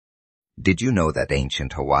Did you know that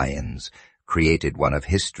ancient Hawaiians created one of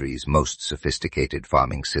history's most sophisticated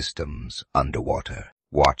farming systems underwater?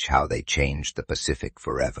 Watch how they changed the Pacific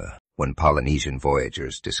forever. When Polynesian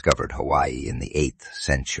voyagers discovered Hawaii in the 8th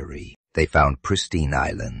century, they found pristine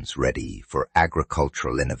islands ready for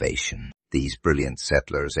agricultural innovation. These brilliant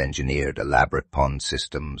settlers engineered elaborate pond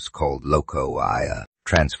systems called Loko,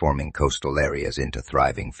 transforming coastal areas into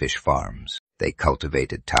thriving fish farms. They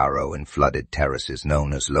cultivated taro in flooded terraces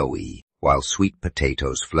known as loi, while sweet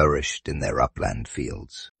potatoes flourished in their upland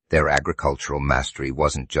fields. Their agricultural mastery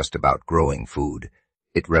wasn't just about growing food,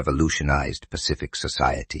 it revolutionized Pacific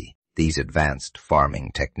society. These advanced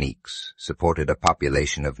farming techniques supported a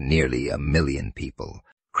population of nearly 1 million people,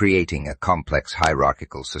 creating a complex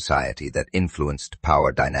hierarchical society that influenced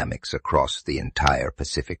power dynamics across the entire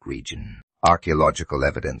Pacific region. Archaeological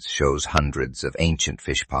evidence shows hundreds of ancient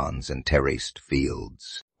fishponds and terraced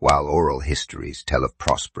fields, while oral histories tell of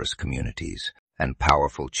prosperous communities and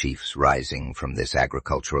powerful chiefs rising from this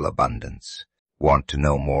agricultural abundance. Want to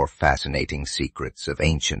know more fascinating secrets of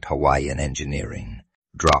ancient Hawaiian engineering?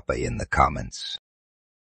 Drop a in the comments.